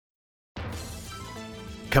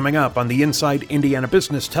Coming up on the Inside Indiana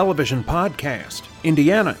Business Television podcast,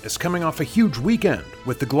 Indiana is coming off a huge weekend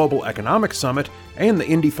with the Global Economic Summit and the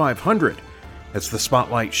Indy 500. As the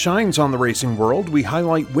spotlight shines on the racing world, we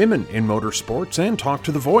highlight women in motorsports and talk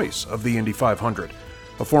to the voice of the Indy 500.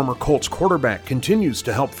 A former Colts quarterback continues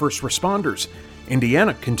to help first responders.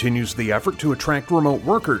 Indiana continues the effort to attract remote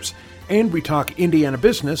workers. And we talk Indiana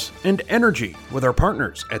business and energy with our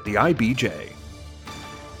partners at the IBJ.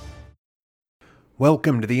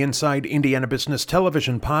 Welcome to the Inside Indiana Business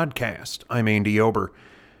Television podcast. I'm Andy Ober.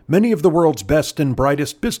 Many of the world's best and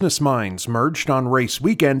brightest business minds merged on race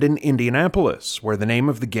weekend in Indianapolis, where the name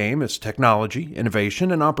of the game is technology,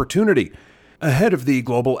 innovation, and opportunity. Ahead of the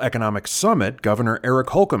Global Economic Summit, Governor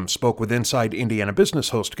Eric Holcomb spoke with Inside Indiana Business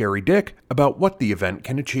host Gary Dick about what the event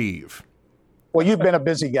can achieve. Well, you've been a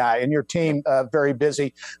busy guy and your team very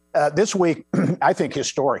busy. This week, I think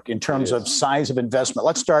historic in terms of size of investment.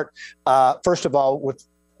 Let's start, first of all, with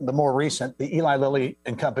the more recent, the Eli Lilly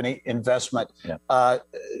and Company investment.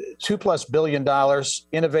 $2+ billion,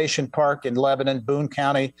 innovation park in Lebanon, Boone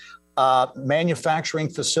County, manufacturing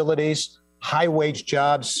facilities, high wage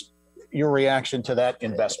jobs. Your reaction to that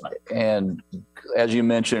investment? And as you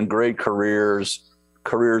mentioned, great careers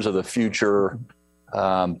of the future.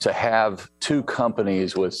 To have two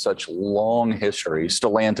companies with such long history,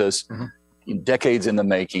 Stellantis, decades in the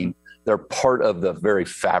making, they're part of the very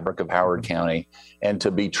fabric of Howard County, and to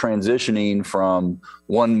be transitioning from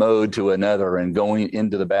one mode to another and going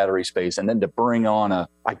into the battery space, and then to bring on an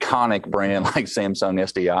iconic brand like Samsung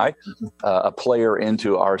SDI, a player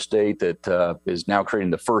into our state that is now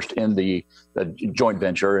creating the first Indy joint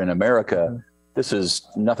venture in America. This is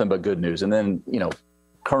nothing but good news. And then,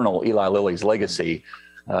 Colonel Eli Lilly's legacy,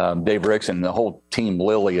 Dave Ricks and the whole team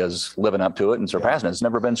Lilly is living up to it and surpassing it. It's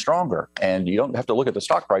never been stronger. And you don't have to look at the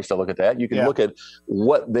stock price to look at that. You can look at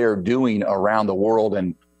what they're doing around the world.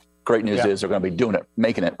 And great news is they're going to be doing it,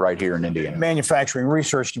 making it right here in Indiana. Manufacturing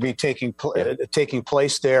research to be taking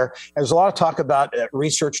place there. There's a lot of talk about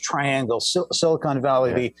research triangle, Silicon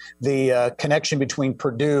Valley, the connection between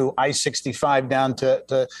Purdue, I-65 down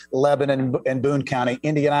to Lebanon and Boone County,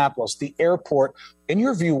 Indianapolis, the airport. In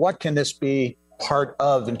your view, what can this be part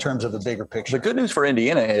of in terms of the bigger picture? The good news for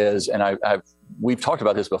Indiana is, and we've talked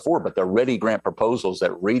about this before, but the READY grant proposals that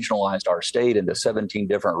regionalized our state into 17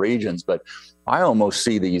 different regions. But I almost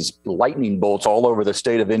see these lightning bolts all over the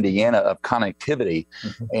state of Indiana of connectivity.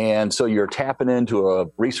 And so you're tapping into a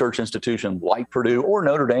research institution like Purdue or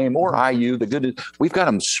Notre Dame or IU. The good news, we've got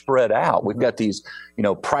them spread out. We've got these,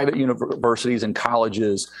 private universities and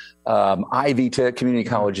colleges, Ivy Tech Community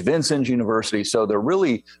College, Vincennes University. So they're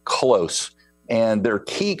really close. And they're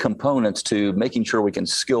key components to making sure we can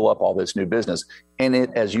skill up all this new business. And it,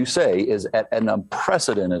 as you say, is at an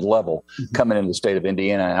unprecedented level coming into the state of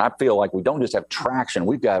Indiana. And I feel like we don't just have traction,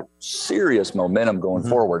 we've got serious momentum going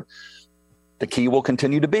forward. The key will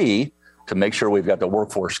continue to be to make sure we've got the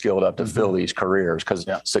workforce skilled up to fill these careers, because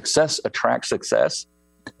success attracts success.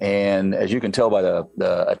 And as you can tell by the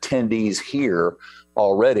attendees here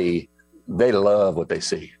already, they love what they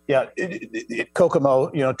see. Yeah,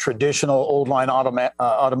 Kokomo, traditional old line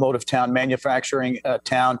automotive town, manufacturing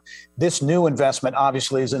town. This new investment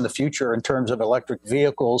obviously is in the future in terms of electric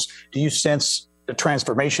vehicles. Do you sense the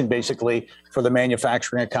transformation basically for the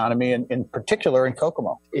manufacturing economy, and in particular in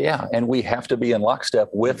Kokomo? Yeah, and we have to be in lockstep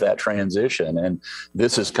with that transition. And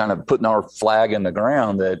this is kind of putting our flag in the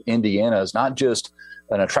ground that Indiana is not just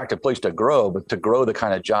an attractive place to grow, but to grow the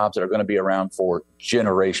kind of jobs that are going to be around for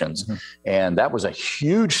generations. And that was a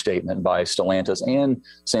huge statement by Stellantis and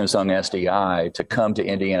Samsung SDI to come to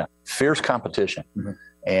Indiana. Fierce competition.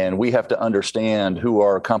 And we have to understand who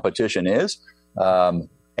our competition is,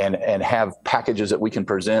 and have packages that we can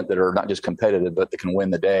present that are not just competitive, but that can win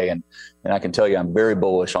the day. And I can tell you, I'm very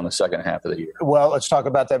bullish on the second half of the year. Well, let's talk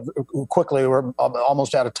about that quickly. We're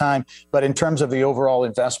almost out of time. But in terms of the overall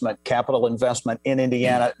investment, capital investment in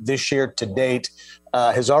Indiana this year to date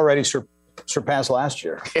has already surpassed last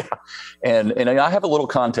year. Yeah. And I have a little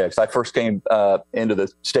context. I first came into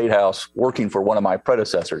the State House working for one of my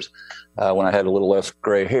predecessors when I had a little less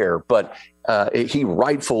gray hair. But he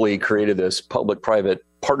rightfully created this public-private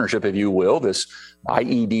partnership, if you will, this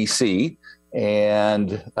IEDC,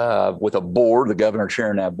 and with a board, the governor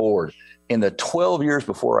chairing that board. In the 12 years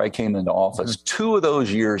before I came into office, 2 of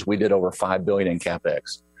those years we did over $5 billion in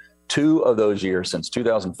CapEx. 2 of those years since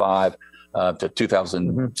 2005 to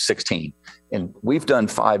 2016. And we've done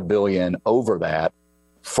 $5 billion over that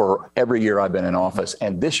for every year I've been in office.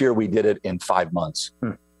 And this year we did it in 5 months.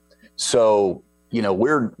 So, we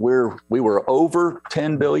were over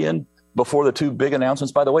 10 billion before the 2 big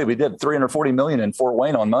announcements. By the way, we did $340 million in Fort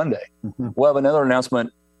Wayne on Monday. We'll have another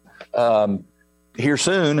announcement Here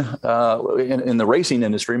soon, in the racing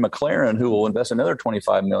industry, McLaren, who will invest another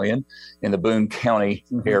 $25 million in the Boone County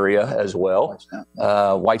area as well,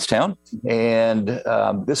 Whitestown. And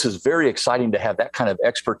this is very exciting to have that kind of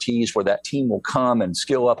expertise where that team will come and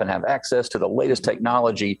skill up and have access to the latest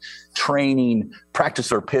technology, training, practice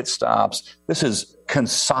their pit stops. This is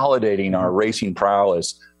consolidating our racing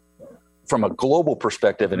prowess from a global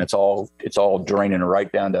perspective, and it's all draining right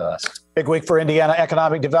down to us. Big week for Indiana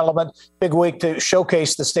economic development. Big week to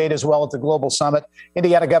showcase the state as well at the Global Summit.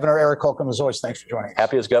 Indiana Governor Eric Holcomb, as always, thanks for joining us.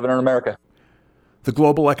 Happiest governor in America. The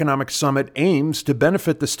Global Economic Summit aims to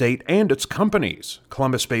benefit the state and its companies.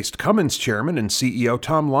 Columbus-based Cummins chairman and CEO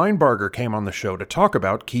Tom Linebarger came on the show to talk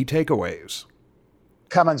about key takeaways.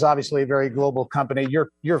 Cummins, obviously a very global company.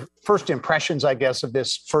 Your first impressions, I guess, of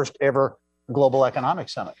this first ever Global Economic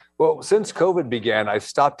Summit? Well, since COVID began, I've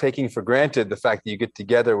stopped taking for granted the fact that you get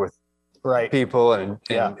together with people and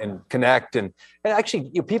connect and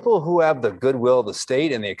actually people who have the goodwill of the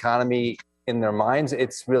state and the economy in their minds.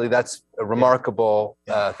 It's really, that's a remarkable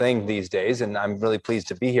thing these days, and I'm really pleased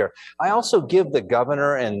to be here. I also give the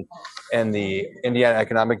governor and the Indiana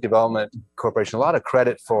Economic Development Corporation a lot of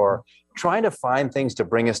credit for trying to find things to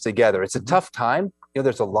bring us together. It's a tough time.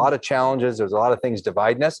 There's a lot of challenges. There's a lot of things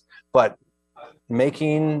dividing us, but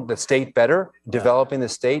making the state better, developing the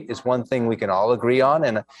state is one thing we can all agree on.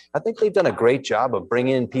 And I think they've done a great job of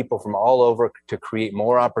bringing in people from all over to create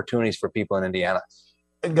more opportunities for people in Indiana.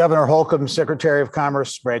 Governor Holcomb, Secretary of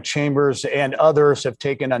Commerce Brad Chambers, and others have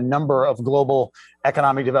taken a number of global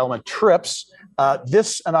economic development trips.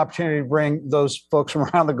 This an opportunity to bring those folks from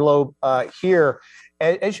around the globe here.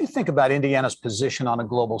 As you think about Indiana's position on a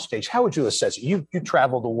global stage, how would you assess it? You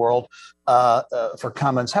travel the world for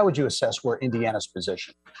Cummins. How would you assess where Indiana's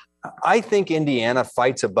position? I think Indiana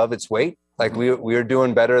fights above its weight. Like we're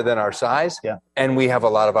doing better than our size, and we have a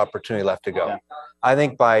lot of opportunity left to go. Yeah. I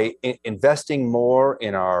think by investing more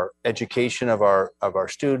in our education of our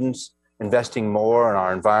students, investing more in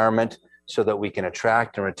our environment so that we can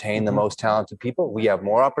attract and retain the most talented people, we have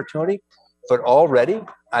more opportunity. But already,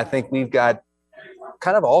 I think we've got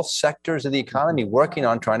kind of all sectors of the economy working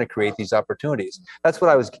on trying to create these opportunities. That's what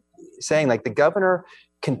I was saying. Like the governor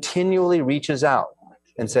continually reaches out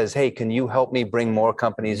and says, hey, can you help me bring more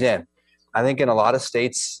companies in? I think in a lot of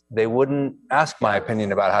states, they wouldn't ask my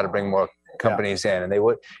opinion about how to bring more companies in, and they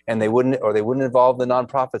wouldn't involve the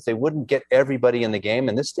nonprofits. They wouldn't get everybody in the game.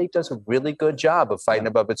 And this state does a really good job of fighting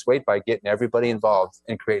above its weight by getting everybody involved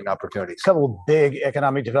and creating opportunities. A couple of big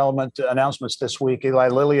economic development announcements this week. Eli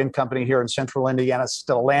Lilly and Company here in central Indiana,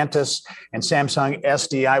 Stellantis and Samsung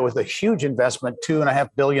SDI with a huge investment, $2.5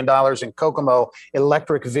 billion in Kokomo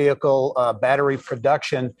electric vehicle battery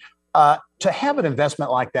production. To have an investment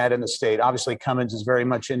like that in the state, obviously Cummins is very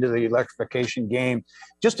much into the electrification game.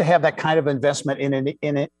 Just to have that kind of investment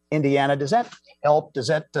in Indiana, does that help? Does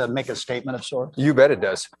that make a statement of sorts? You bet it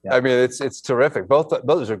does. Yeah. I mean, it's terrific. Both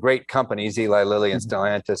those are great companies, Eli Lilly and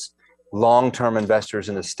Stellantis, long-term investors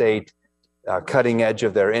in the state, cutting edge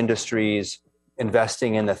of their industries,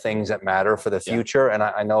 investing in the things that matter for the future. And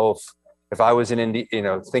I know if I was in Indy,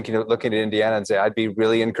 looking at Indiana and say, I'd be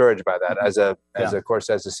really encouraged by that. As a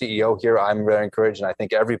CEO here, I'm very encouraged, and I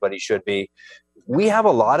think everybody should be. We have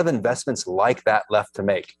a lot of investments like that left to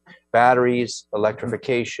make: batteries,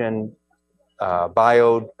 electrification,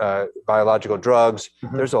 biological drugs.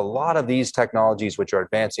 There's a lot of these technologies which are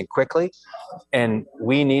advancing quickly, and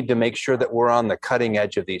we need to make sure that we're on the cutting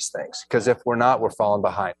edge of these things. Because if we're not, we're falling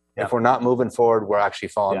behind. If we're not moving forward, we're actually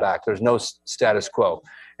falling back. There's no status quo.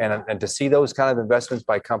 And to see those kind of investments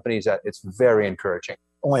by companies, it's very encouraging.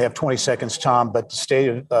 Only have 20 seconds, Tom, but the state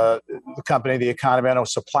of the company, the economy, I know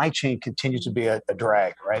supply chain continues to be a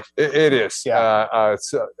drag, right? It is. Yeah.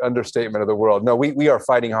 It's an understatement of the world. No, we are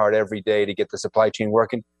fighting hard every day to get the supply chain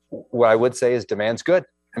working. What I would say is demand's good.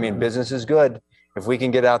 I mean, business is good. If we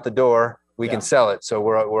can get out the door, we can sell it. So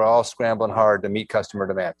we're all scrambling hard to meet customer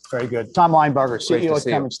demand. Very good. Tom Linebarger, CEO of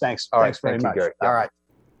Cummins. Thanks. Thanks very much. Gary. All right.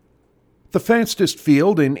 The fastest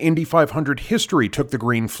field in Indy 500 history took the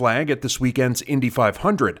green flag at this weekend's Indy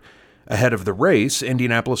 500. Ahead of the race,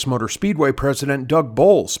 Indianapolis Motor Speedway President Doug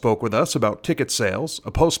Boll spoke with us about ticket sales,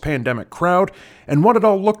 a post-pandemic crowd, and what it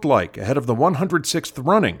all looked like ahead of the 106th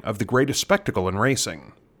running of the greatest spectacle in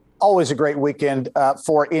racing. Always a great weekend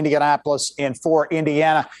for Indianapolis and for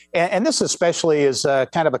Indiana. And this especially is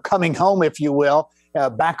kind of a coming home, if you will.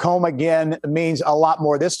 Back home again means a lot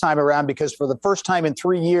more this time around because for the first time in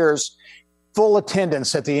 3 years, full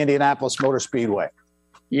attendance at the Indianapolis Motor Speedway.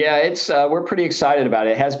 Yeah, we're pretty excited about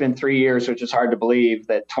it. It has been 3 years, which is hard to believe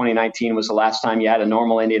that 2019 was the last time you had a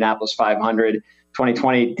normal Indianapolis 500.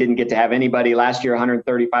 2020 didn't get to have anybody. Last year,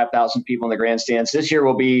 135,000 people in the grandstands. This year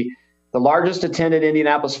will be the largest attended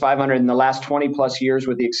Indianapolis 500 in the last 20 plus years,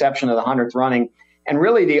 with the exception of the 100th running. And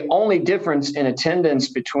really the only difference in attendance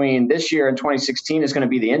between this year and 2016 is going to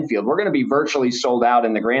be the infield. We're going to be virtually sold out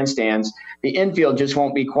in the grandstands. The infield just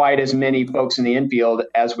won't be quite as many folks in the infield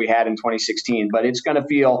as we had in 2016, but it's going to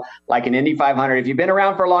feel like an Indy 500. If you've been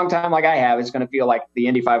around for a long time like I have, it's going to feel like the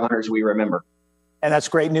Indy 500s we remember. And that's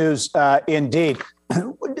great news indeed.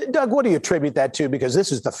 Doug, what do you attribute that to? Because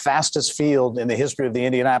this is the fastest field in the history of the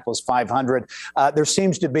Indianapolis 500. There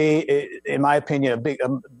seems to be, in my opinion, a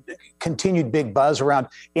continued big buzz around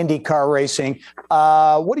IndyCar racing.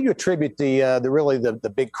 What do you attribute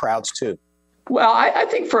the big crowds to? Well, I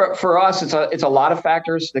think for us, it's a lot of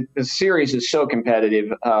factors. The series is so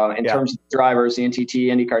competitive in terms of drivers. The NTT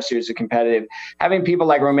IndyCar series is competitive. Having people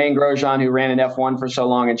like Romain Grosjean, who ran in F1 for so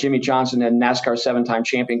long, and Jimmy Johnson, and NASCAR 7-time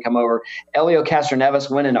champion, come over. Elio Castroneves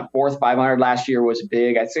winning a 4th 500 last year was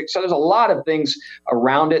big. I think so. There's a lot of things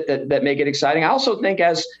around it that make it exciting. I also think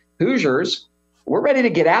as Hoosiers, we're ready to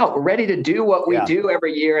get out. We're ready to do what we do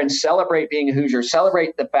every year and celebrate being a Hoosier,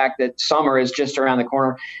 celebrate the fact that summer is just around the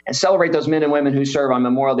corner, and celebrate those men and women who serve on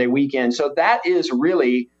Memorial Day weekend. So that is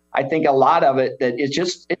really, I think, a lot of it that is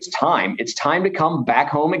just, it's time. It's time to come back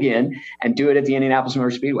home again and do it at the Indianapolis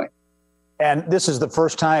Motor Speedway. And this is the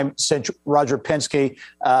first time since Roger Penske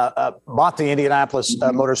bought the Indianapolis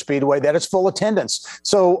Motor Speedway that it's full attendance.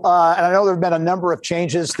 So, and I know there have been a number of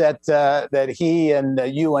changes that he and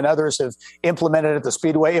you and others have implemented at the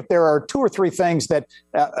Speedway. If there are 2 or 3 things that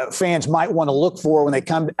fans might want to look for when they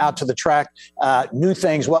come out to the track, new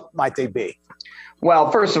things, what might they be? Well,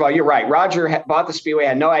 first of all, you're right. Roger bought the Speedway,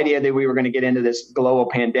 had no idea that we were going to get into this global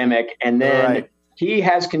pandemic. And then he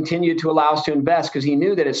has continued to allow us to invest because he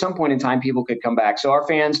knew that at some point in time people could come back. So our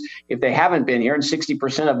fans, if they haven't been here, and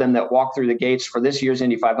 60% of them that walk through the gates for this year's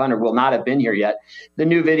Indy 500 will not have been here yet, the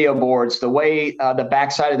new video boards, the way the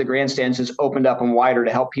backside of the grandstands is opened up and wider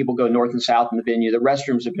to help people go north and south in the venue. The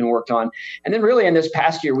restrooms have been worked on. And then really in this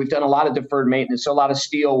past year, we've done a lot of deferred maintenance, so a lot of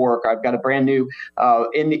steel work. I've got a brand new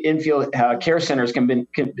infield care center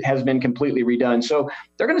has been completely redone. So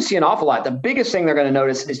they're going to see an awful lot. The biggest thing they're going to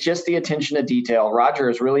notice is just the attention to detail. Roger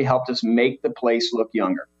has really helped us make the place look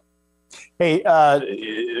younger. Hey,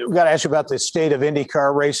 we've got to ask you about the state of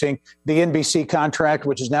IndyCar racing, the NBC contract,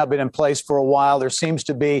 which has now been in place for a while. There seems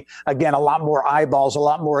to be, again, a lot more eyeballs, a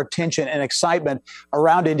lot more attention and excitement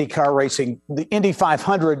around IndyCar racing, the Indy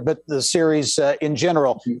 500, but the series in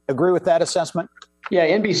general. Agree with that assessment? Yeah,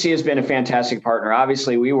 NBC has been a fantastic partner.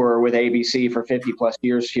 Obviously, we were with ABC for 50 plus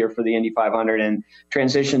years here for the Indy 500 and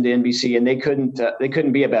transitioned to NBC, and they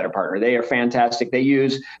couldn't be a better partner. They are fantastic. They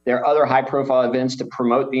use their other high profile events to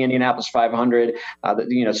promote the Indianapolis 500.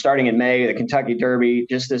 Starting in May, the Kentucky Derby,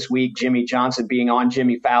 just this week, Jimmy Johnson being on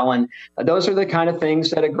Jimmy Fallon. Those are the kind of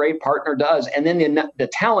things that a great partner does. And then the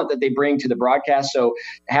talent that they bring to the broadcast. So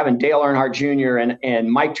having Dale Earnhardt Jr. and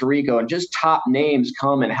Mike Tirico and just top names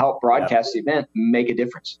come and help broadcast the event make a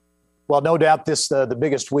difference. Well, no doubt this the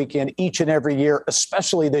biggest weekend each and every year,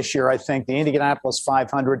 especially this year, I think, the Indianapolis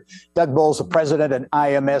 500. Doug Bowles, the president at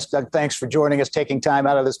IMS. Doug, thanks for joining us, taking time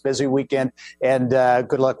out of this busy weekend, and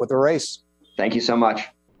good luck with the race. Thank you so much.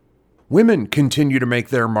 Women continue to make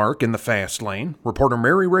their mark in the fast lane. Reporter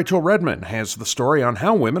Mary Rachel Redmond has the story on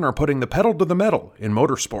how women are putting the pedal to the metal in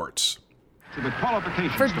motorsports.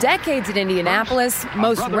 For decades in Indianapolis,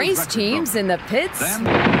 most race teams in the pits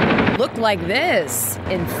looked like this.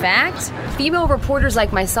 In fact, female reporters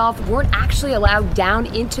like myself weren't actually allowed down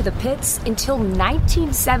into the pits until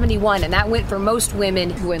 1971, and that went for most women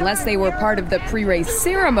who, unless they were part of the pre-race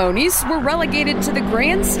ceremonies, were relegated to the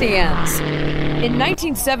grandstands. In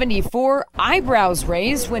 1974, eyebrows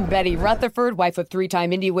raised when Betty Rutherford, wife of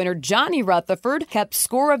 3-time Indy winner Johnny Rutherford, kept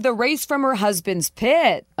score of the race from her husband's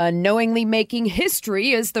pit, unknowingly making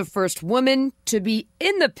history as the first woman to be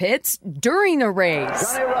in the pits during a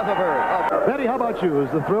race. Johnny Rutherford. Betty, how about you?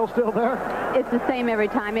 Is the thrill still there? It's the same every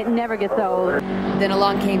time. It never gets old. Then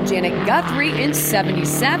along came Janet Guthrie in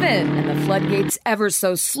 77, and the floodgates ever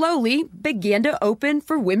so slowly began to open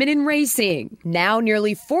for women in racing. Now,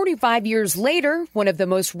 nearly 45 years later, one of the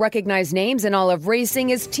most recognized names in all of racing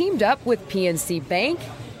is teamed up with PNC Bank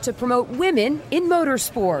to promote women in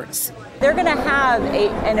motorsports. They're going to have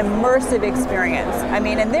an immersive experience. I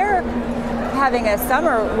mean, and they're having a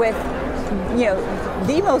summer with,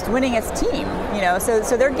 the most winningest team,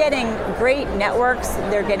 so they're getting great networks,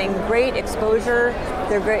 they're getting great exposure,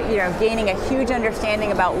 they're gaining a huge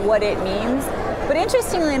understanding about what it means. But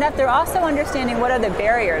interestingly enough, they're also understanding what are the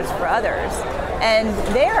barriers for others. And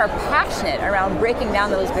they are passionate around breaking down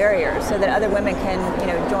those barriers so that other women can,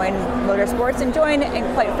 join motorsports and join,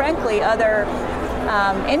 and quite frankly, other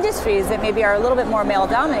industries that maybe are a little bit more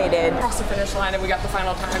male-dominated. Across the finish line, and we got the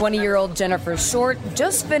final time. 20-year-old Jennifer Short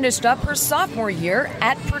just finished up her sophomore year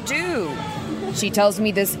at Purdue. She tells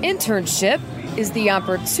me this internship is the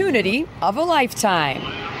opportunity of a lifetime.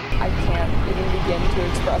 I can't even begin to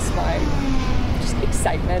express my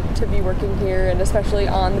excitement to be working here, and especially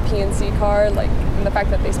on the PNC car. And the fact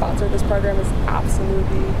that they sponsored this program is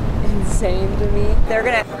absolutely insane to me. They're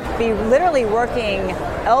going to be literally working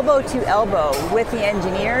elbow to elbow with the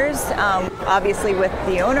engineers, obviously with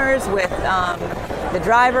the owners, with the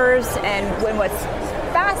drivers, and what's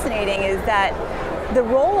fascinating is that the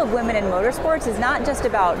role of women in motorsports is not just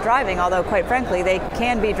about driving, although quite frankly they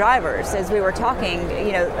can be drivers. As we were talking,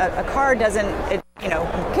 a car doesn't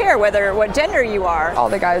care what gender you are. All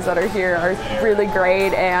the guys that are here are really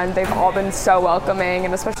great, and they've all been so welcoming,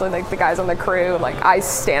 and especially the guys on the crew. I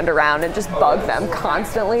stand around and just bug them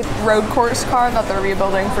constantly. Road course car that they're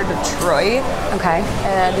rebuilding for Detroit. Okay.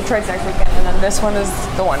 And Detroit's next weekend, and then this one is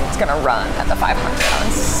the one that's going to run at the 500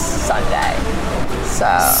 on Sunday.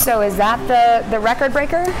 So is that the record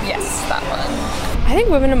breaker? Yes, that one. I think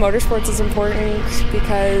women in motorsports is important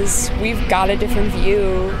because we've got a different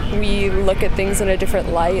view. We look at things in a different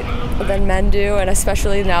light than men do, and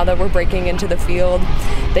especially now that we're breaking into the field,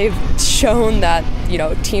 they've shown that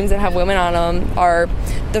teams that have women on them are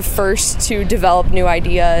the first to develop new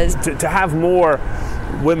ideas. To have more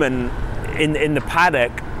women in the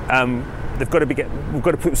paddock, we've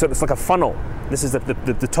got to put so it's like a funnel. This is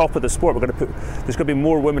the top of the sport. There's going to be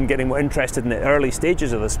more women getting more interested in the early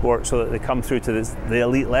stages of the sport so that they come through to the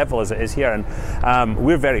elite level as it is here. And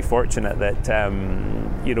we're very fortunate that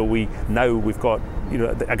we've got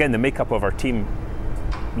again the makeup of our team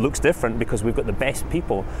looks different because we've got the best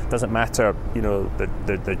people. Doesn't matter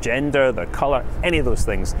the gender, the colour, any of those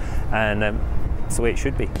things, and it's the way it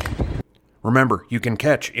should be. Remember, you can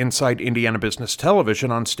catch Inside Indiana Business Television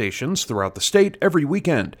on stations throughout the state every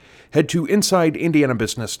weekend. Head to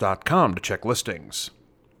InsideIndianaBusiness.com to check listings.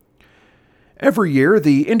 Every year,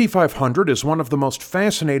 the Indy 500 is one of the most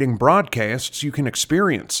fascinating broadcasts you can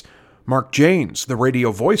experience. Mark Janes, the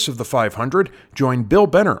radio voice of the 500, joined Bill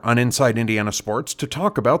Benner on Inside Indiana Sports to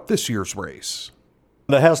talk about this year's race.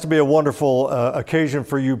 It has to be a wonderful occasion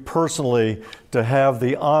for you personally to have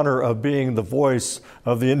the honor of being the voice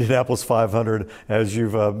of the Indianapolis 500 as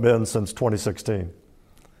you've been since 2016.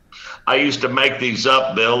 I used to make these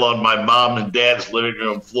up, Bill, on my mom and dad's living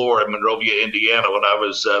room floor in Monrovia, Indiana, when I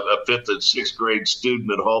was a 5th and 6th grade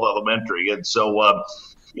student at Hall Elementary. And so,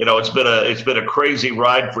 it's been a crazy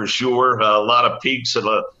ride for sure. A lot of peaks and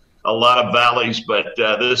a lot of valleys, but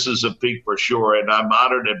this is a peak for sure. And I'm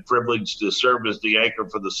honored and privileged to serve as the anchor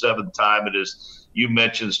for the 7th time. It is, you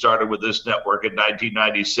mentioned, started with this network in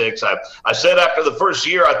 1996. I said after the first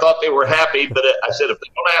year, I thought they were happy, but I said, if they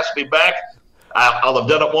don't ask me back, I'll have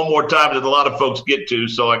done it one more time than a lot of folks get to.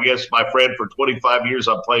 So I guess, my friend, for 25 years,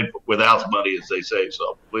 I'm playing with house money, as they say.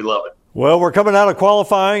 So we love it. Well, we're coming out of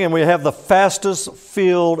qualifying, and we have the fastest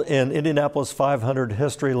field in Indianapolis 500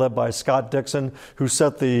 history, led by Scott Dixon, who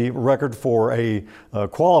set the record for a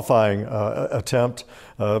qualifying attempt,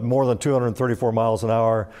 more than 234 miles an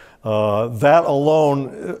hour. That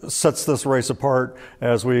alone sets this race apart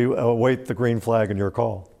as we await the green flag and your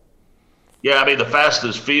call. Yeah, I mean, the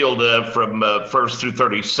fastest field from first through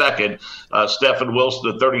 32nd. Stephen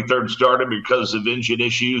Wilson, the 33rd starter, because of engine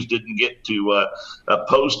issues, didn't get to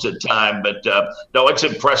posted time. But no, it's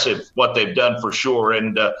impressive what they've done for sure.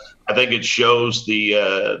 And I think it shows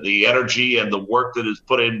the energy and the work that is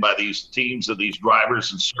put in by these teams and these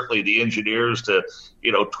drivers, and certainly the engineers to,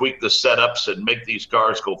 tweak the setups and make these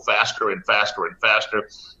cars go faster and faster and faster.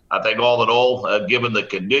 I think all in all, given the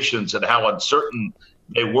conditions and how uncertain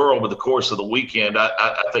they were over the course of the weekend,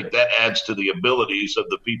 I think that adds to the abilities of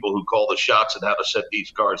the people who call the shots and how to set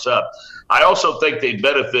these cars up. I also think they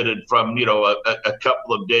benefited from, a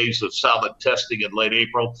couple of days of solid testing in late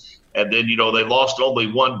April. And then, they lost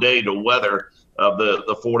only one day to weather of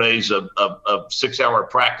the 4 days of 6-hour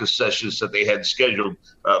practice sessions that they had scheduled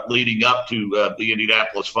leading up to the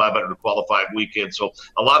Indianapolis 500 qualifying weekend. So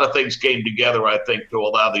a lot of things came together, I think, to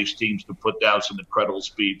allow these teams to put down some incredible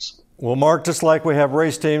speeds. Well, Mark, just like we have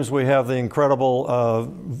race teams, we have the incredible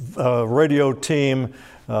radio team.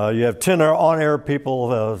 You have 10 on-air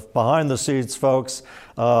people, behind the scenes folks.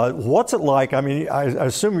 What's it like? I mean, I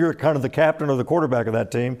assume you're kind of the captain or the quarterback of that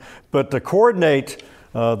team, but to coordinate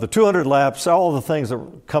the 200 laps, all the things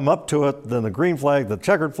that come up to it, then the green flag, the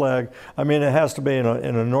checkered flag, I mean, it has to be an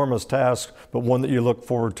enormous task, but one that you look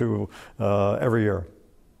forward to every year.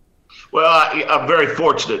 Well, I'm very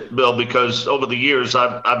fortunate, Bill, because over the years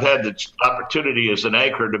I've had the opportunity as an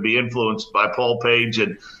anchor to be influenced by Paul Page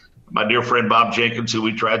and my dear friend Bob Jenkins, who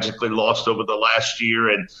we tragically lost over the last year,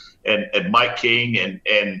 and Mike King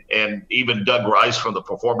and even Doug Rice from the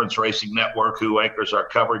Performance Racing Network, who anchors our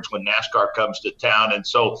coverage when NASCAR comes to town. And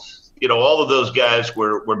so, all of those guys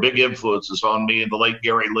were big influences on me, and the late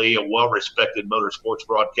Gary Lee, a well-respected motorsports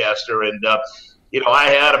broadcaster. And, I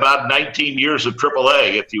had about 19 years of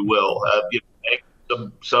AAA, if you will.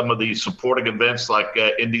 Some of the supporting events like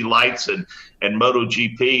Indy Lights and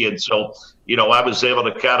MotoGP. And so, I was able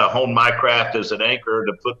to kind of hone my craft as an anchor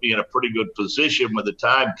to put me in a pretty good position when the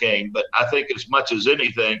time came. But I think as much as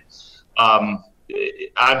anything,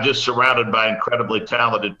 I'm just surrounded by incredibly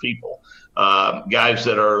talented people, guys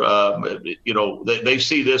that are, they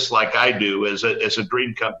see this like I do as a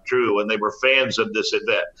dream come true. And they were fans of this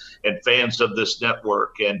event and fans of this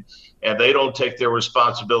network. And they don't take their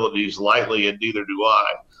responsibilities lightly, and neither do I.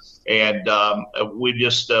 And we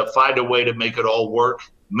just find a way to make it all work.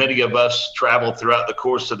 Many of us travel throughout the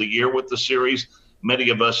course of the year with the series. Many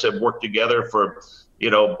of us have worked together for,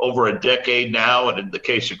 over a decade now. And in the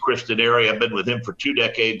case of Chris Denari, I've been with him for 2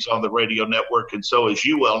 decades on the radio network. And so, as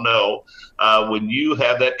you well know, when you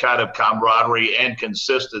have that kind of camaraderie and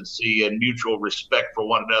consistency and mutual respect for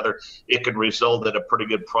one another, it can result in a pretty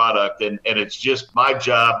good product. And it's just my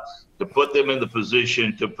job to put them in the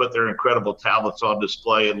position to put their incredible talents on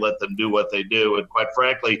display and let them do what they do. And quite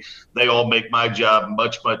frankly, they all make my job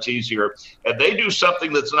much, much easier. And they do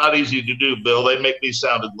something that's not easy to do, Bill. They make me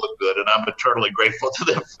sound and look good, and I'm eternally grateful to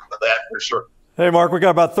them for that, for sure. Hey, Mark, we got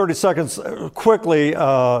about 30 seconds. Quickly,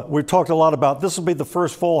 we've talked a lot about this will be the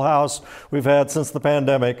first full house we've had since the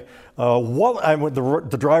pandemic.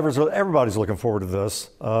 The drivers, everybody's looking forward to this.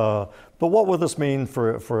 But what will this mean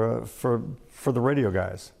for the radio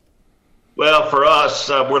guys? Well, for us,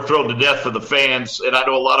 we're thrilled to death for the fans. And I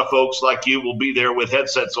know a lot of folks like you will be there with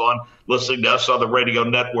headsets on, listening to us on the radio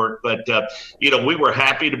network. But, we were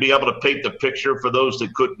happy to be able to paint the picture for those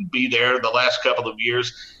that couldn't be there the last couple of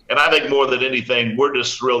years. And I think more than anything, we're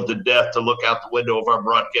just thrilled to death to look out the window of our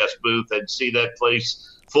broadcast booth and see that place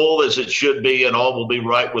full as it should be, and all will be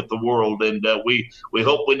right with the world. And we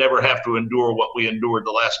hope we never have to endure what we endured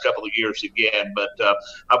the last couple of years again. But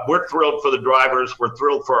we're thrilled for the drivers. We're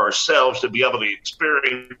thrilled for ourselves to be able to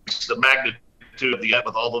experience the magnitude of the event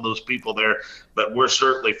with all of those people there. But we're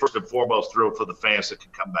certainly first and foremost thrilled for the fans that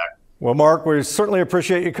can come back. Well, Mark, we certainly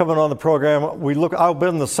appreciate you coming on the program. I've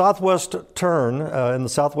been in the Southwest Turn in the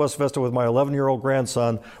Southwest Vista with my 11-year-old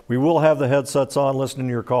grandson. We will have the headsets on, listening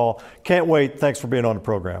to your call. Can't wait. Thanks for being on the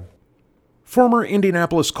program. Former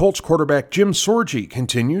Indianapolis Colts quarterback Jim Sorgi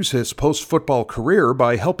continues his post-football career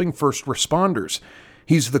by helping first responders.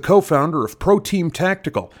 He's the co-founder of Pro Team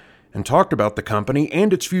Tactical and talked about the company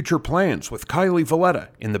and its future plans with Kylie Valletta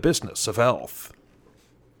in the Business of Health.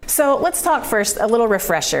 So let's talk first, a little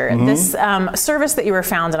refresher. Mm-hmm. This service that you were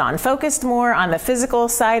founded on focused more on the physical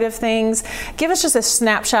side of things. Give us just a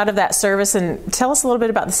snapshot of that service and tell us a little bit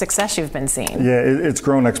about the success you've been seeing. Yeah, it's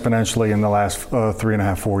grown exponentially in the last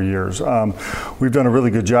 3.5, 4 years. We've done a really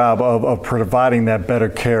good job of providing that better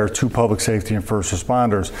care to public safety and first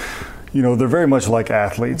responders. They're very much like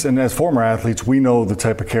athletes. And as former athletes, we know the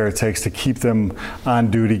type of care it takes to keep them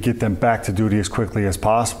on duty, get them back to duty as quickly as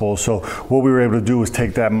possible. So what we were able to do was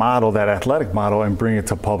take that model, that athletic model, and bring it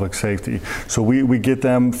to public safety. So we get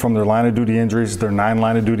them from their line of duty injuries, their 9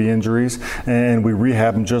 line of duty injuries, and we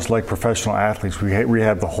rehab them just like professional athletes. We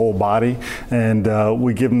rehab the whole body, and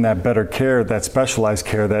we give them that better care, that specialized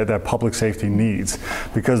care that public safety needs.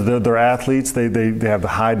 Because they're athletes, they have the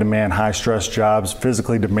high demand, high stress jobs,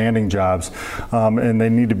 physically demanding jobs. And they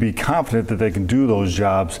need to be confident that they can do those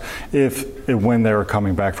jobs when they're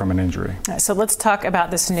coming back from an injury. So let's talk about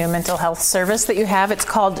this new mental health service that you have. It's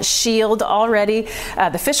called SHIELD already.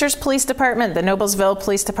 The Fishers Police Department, the Noblesville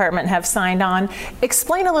Police Department have signed on.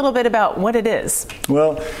 Explain a little bit about what it is.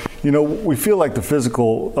 Well, we feel like the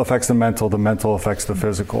physical affects the mental affects the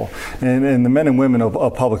physical. And the men and women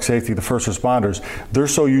of public safety, the first responders, they're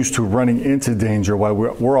so used to running into danger while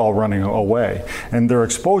we're all running away. And their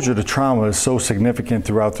exposure to trauma is so significant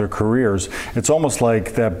throughout their careers. It's almost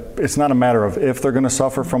like that. It's not a matter of if they're going to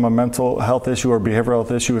suffer from a mental health issue or behavioral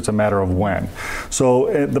health issue, it's a matter of when.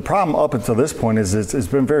 So the problem up until this point is it's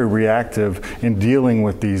been very reactive in dealing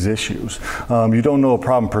with these issues. You don't know a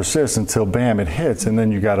problem persists until bam, it hits, and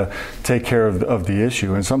then you got to take care of the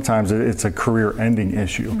issue. And sometimes it's a career-ending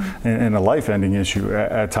issue and a life-ending issue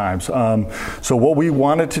at times. So what we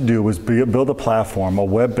wanted to do was build a platform, a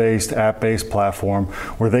web-based, app-based platform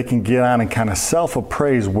where they can get on and kind of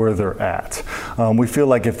self-appraise where they're at. We feel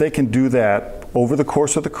like if they can do that over the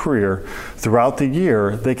course of the career, throughout the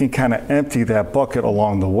year, they can kind of empty that bucket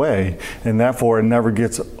along the way, and therefore it never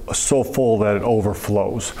gets so full that it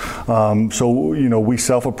overflows. So, you know, we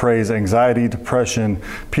self-appraise anxiety, depression,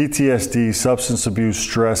 PTSD, substance abuse,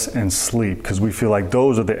 stress, and sleep, because we feel like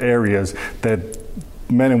those are the areas that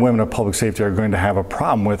men and women of public safety are going to have a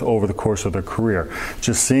problem with over the course of their career.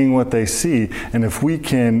 Just seeing what they see, and if we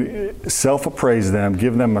can self-appraise them,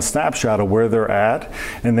 give them a snapshot of where they're at,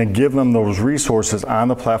 and then give them those resources on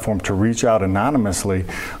the platform to reach out anonymously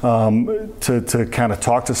to kind of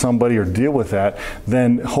talk to somebody or deal with that,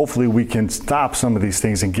 then hopefully we can stop some of these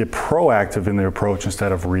things and get proactive in their approach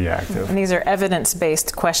instead of reactive. And these are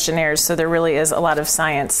evidence-based questionnaires, so there really is a lot of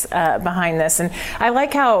science behind this. And I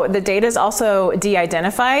like how the data is also de-identified,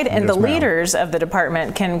 and the leaders of the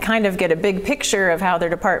department can kind of get a big picture of how their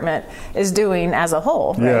department is doing as a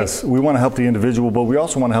whole. Right? Yes, we want to help the individual, but we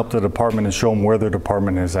also want to help the department and show them where their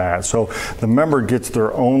department is at. So the member gets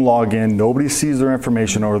their own login. Nobody sees their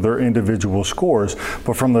information or their individual scores,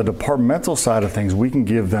 but from the departmental side of things, we can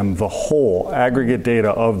give them the whole aggregate data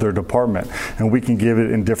of their department, and we can give it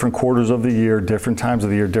in different quarters of the year, different times of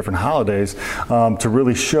the year, different holidays, to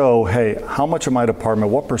really show, hey, how much of my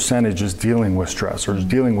department, what percentage is dealing with stress or is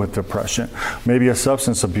dealing with depression, maybe a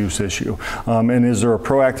substance abuse issue, and is there a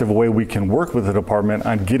proactive way we can work with the department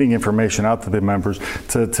on getting information out to the members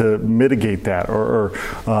to mitigate that or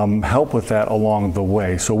help with that along the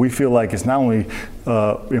way. So we feel like it's not only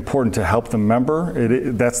important to help the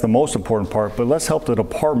member, that's the most important part, but let's help the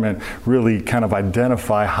department really kind of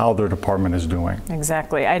identify how their department is doing.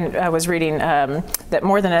 Exactly. I was reading that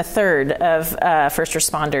more than a third of first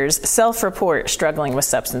responders self-report struggling with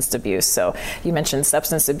substance abuse. So you mentioned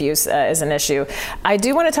substance abuse is an issue. I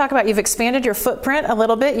do want to talk about, you've expanded your footprint a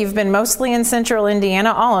little bit. You've been mostly in central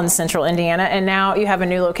Indiana, all in central Indiana, and now you have a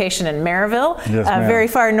new location in Maryville, yes, very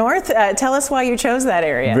far north. Tell us why you chose that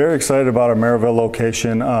area. Very excited about our Maryville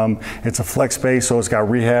location. It's a flex space, so it's got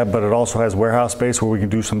rehab, but it also has warehouse space where we can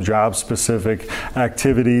do some job-specific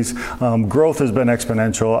activities. Growth has been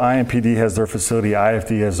exponential. IMPD has their facility,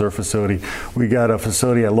 IFD has their facility. We got a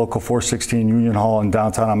facility at Local 416 Union Hall in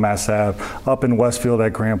downtown on Mass Ave, up in Westfield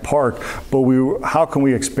at Grant Park. But how can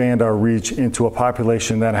we expand our reach into a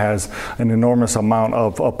population that has an enormous amount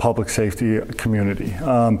of public safety community?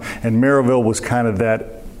 And Maryville was kind of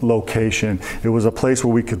that location. It was a place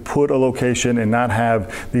where we could put a location and not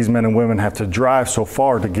have these men and women have to drive so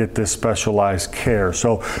far to get this specialized care.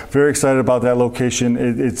 So very excited about that location.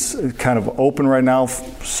 It's kind of open right now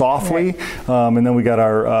softly, and then we got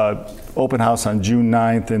our open house on June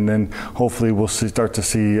 9th, and then hopefully we'll start to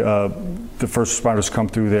see the first responders come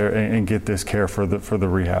through there and get this care for the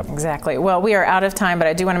rehab. Exactly. Well, we are out of time, but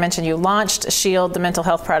I do want to mention you launched Shield, the mental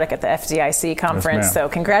health product, at the FDIC conference. Yes, so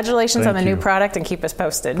congratulations on the new product, and keep us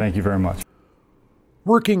posted. Thank you very much.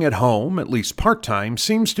 Working at home, at least part-time,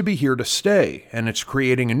 seems to be here to stay, and it's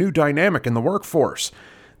creating a new dynamic in the workforce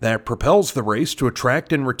that propels the race to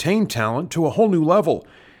attract and retain talent to a whole new level.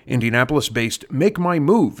 Indianapolis-based Make My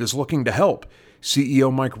Move is looking to help.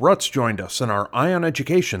 CEO Mike Rutz joined us in our Eye on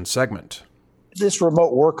Education segment. This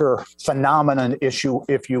remote worker phenomenon issue,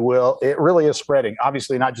 if you will, it really is spreading.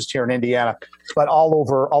 Obviously, not just here in Indiana, but all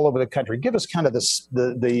over the country. Give us kind of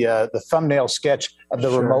the thumbnail sketch of the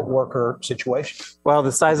remote worker situation. Well,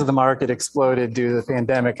 the size of the market exploded due to the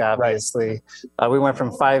pandemic. Obviously, we went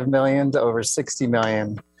from 5 million to over 60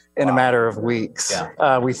 million in a matter of weeks.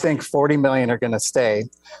 We think 40 million are going to stay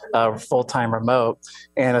full-time remote.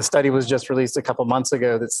 And a study was just released a couple months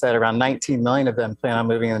ago that said around 19 million of them plan on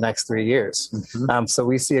moving in the next 3 years. So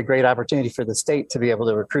we see a great opportunity for the state to be able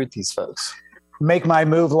to recruit these folks. Make My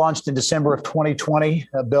Move launched in December of 2020.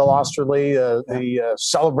 Bill Osterly, the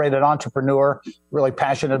celebrated entrepreneur, really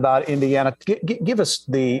passionate about Indiana. Give us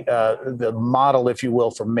the model, if you will,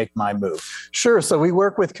 for Make My Move. Sure. So we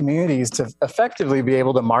work with communities to effectively be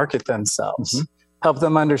able to market themselves. Help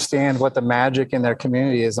them understand what the magic in their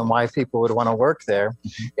community is and why people would want to work there.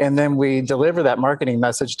 And then we deliver that marketing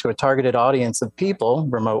message to a targeted audience of people,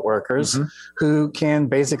 remote workers, who can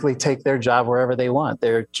basically take their job wherever they want.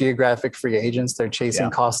 They're geographic free agents. They're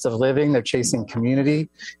chasing cost of living. They're chasing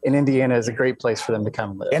community. And Indiana is a great place for them to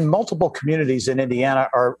come live. And multiple communities in Indiana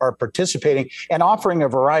are participating and offering a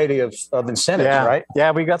variety of incentives, right?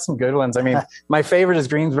 Yeah, we got some good ones. I mean, my favorite is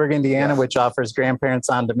Greensburg, Indiana, which offers grandparents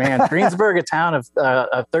on demand. Greensburg, a town of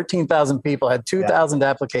 13,000 people, had 2,000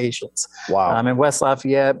 applications. Wow. In West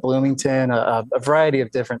Lafayette, Bloomington, a variety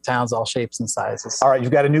of different towns, all shapes and sizes. All right,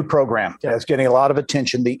 you've got a new program that's getting a lot of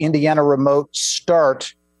attention, the Indiana Remote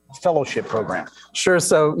Start Fellowship Program. Sure.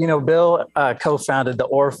 So, Bill co-founded the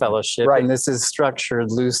OR Fellowship, and this is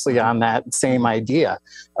structured loosely on that same idea.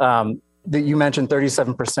 you mentioned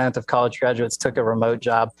 37% of college graduates took a remote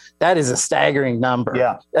job. That is a staggering number.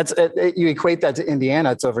 Yeah. You equate that to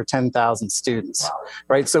Indiana, it's over 10,000 students,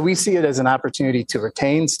 right? So we see it as an opportunity to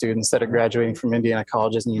retain students that are graduating from Indiana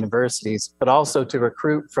colleges and universities, but also to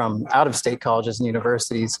recruit from out-of-state colleges and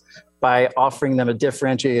universities by offering them a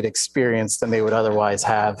differentiated experience than they would otherwise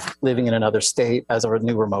have living in another state as a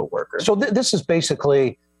new remote worker. So this is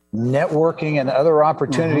basically networking and other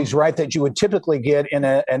opportunities, right, that you would typically get in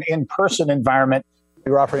an in-person environment.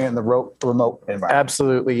 You're operating in the remote environment.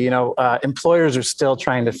 Absolutely. Employers are still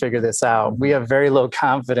trying to figure this out. We have very low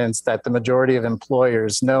confidence that the majority of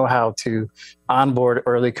employers know how to onboard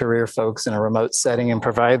early career folks in a remote setting and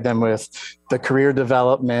provide them with the career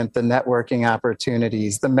development, the networking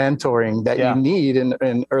opportunities, the mentoring that you need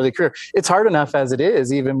in early career. It's hard enough as it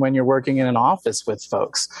is, even when you're working in an office with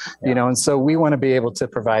folks, and so we want to be able to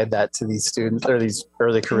provide that to these students or these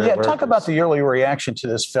early career workers. Talk about the early reaction to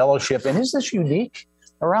this fellowship. And is this unique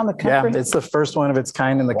around the country? Yeah, it's the first one of its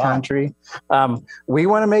kind in the country. We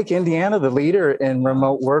want to make Indiana the leader in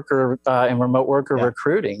remote worker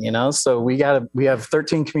recruiting. So we have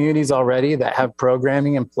 13 communities already that have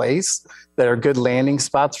programming in place that are good landing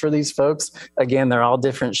spots for these folks. Again, they're all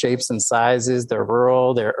different shapes and sizes. They're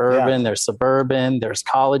rural, they're urban, they're suburban, there's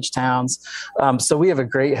college towns. So we have a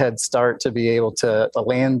great head start to be able to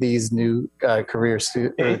land these new career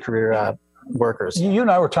workers. You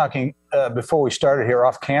and I were talking before we started here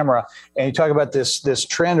off camera, and you talk about this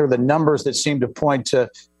trend or the numbers that seem to point to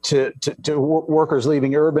workers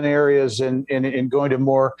leaving urban areas and going to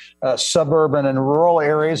more suburban and rural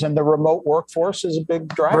areas, and the remote workforce is a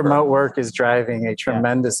big driver. Remote work is driving a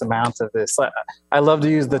tremendous amount of this. I love to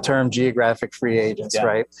use the term geographic free agents,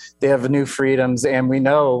 right? They have new freedoms, and we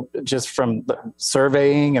know just from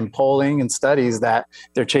surveying and polling and studies that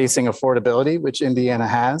they're chasing affordability, which Indiana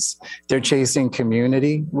has. They're chasing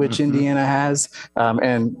community, which Indiana has.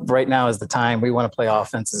 And right now is the time we want to play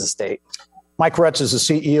offense as a state. Mike Retz is the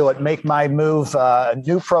CEO at Make My Move, a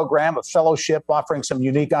new program, a fellowship offering some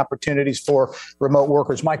unique opportunities for remote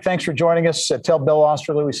workers. Mike, thanks for joining us. Tell Bill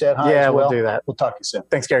Osterley we said hi as well. We'll do that. We'll talk to you soon.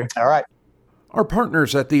 Thanks, Gary. All right. Our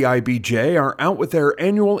partners at the IBJ are out with their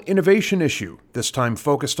annual innovation issue, this time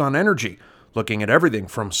focused on energy, looking at everything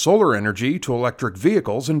from solar energy to electric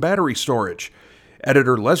vehicles and battery storage.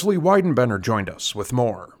 Editor Leslie Weidenbender joined us with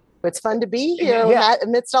more. It's fun to be here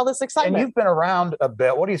amidst all this excitement. And you've been around a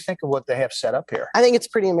bit. What do you think of what they have set up here? I think it's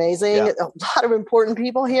pretty amazing. A lot of important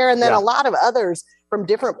people here, and then a lot of others from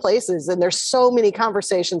different places. And there's so many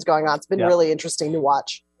conversations going on. It's been really interesting to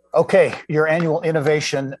watch. Okay, your annual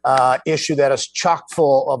innovation issue that is chock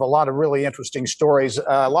full of a lot of really interesting stories.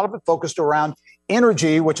 A lot of it focused around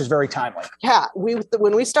energy, which is very timely. Yeah,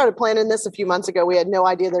 when we started planning this a few months ago, we had no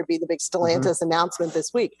idea there'd be the big Stellantis announcement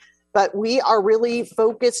this week. But we are really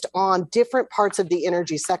focused on different parts of the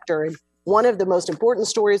energy sector. And one of the most important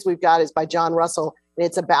stories we've got is by John Russell. And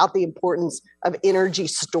it's about the importance of energy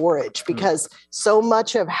storage, because so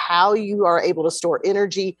much of how you are able to store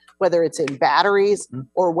energy, whether it's in batteries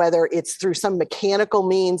or whether it's through some mechanical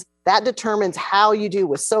means, that determines how you do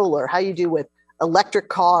with solar, how you do with electric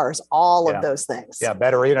cars, all of those things. Yeah,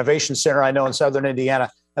 Battery Innovation Center, I know in Southern Indiana,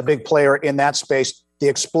 a big player in that space. The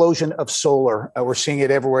explosion of solar. We're seeing it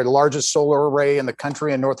everywhere. The largest solar array in the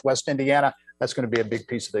country in Northwest Indiana. That's going to be a big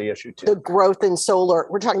piece of the issue, too. The growth in solar.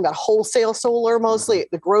 We're talking about wholesale solar mostly.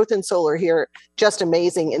 The growth in solar here, just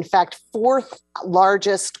amazing. In fact, fourth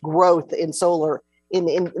largest growth in solar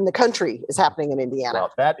in the country is happening in Indiana.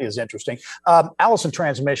 Well, that is interesting. Allison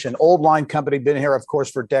Transmission, old line company, been here, of course,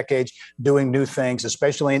 for decades, doing new things,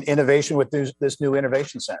 especially in innovation with this new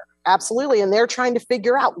innovation center. Absolutely. And they're trying to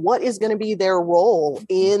figure out what is going to be their role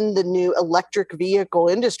in the new electric vehicle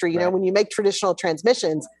industry. You know, when you make traditional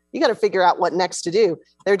transmissions, you got to figure out what next to do.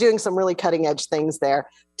 They're doing some really cutting edge things there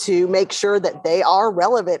to make sure that they are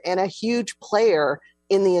relevant and a huge player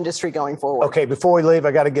in the industry going forward. Okay, before we leave,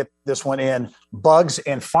 I got to get this one in. Bugs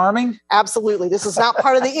and farming? Absolutely. This is not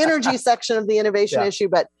part of the energy section of the innovation issue,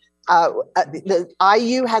 but the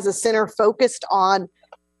IU has a center focused on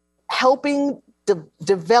helping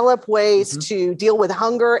develop ways to deal with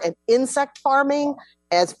hunger and insect farming,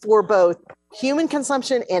 as for both human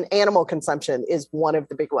consumption and animal consumption is one of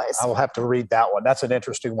the big ways. I will have to read that one. That's an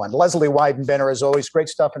interesting one. Leslie Weidenbender, as always, great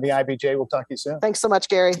stuff in the IBJ. We'll talk to you soon. Thanks so much,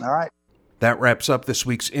 Gary. All right. That wraps up this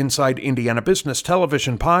week's Inside Indiana Business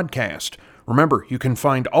Television podcast. Remember, you can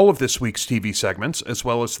find all of this week's TV segments, as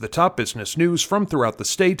well as the top business news from throughout the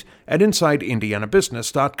state, at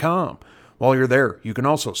InsideIndianaBusiness.com. While you're there, you can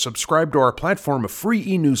also subscribe to our platform of free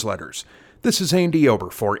e-newsletters. This is Andy Ober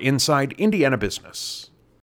for Inside Indiana Business.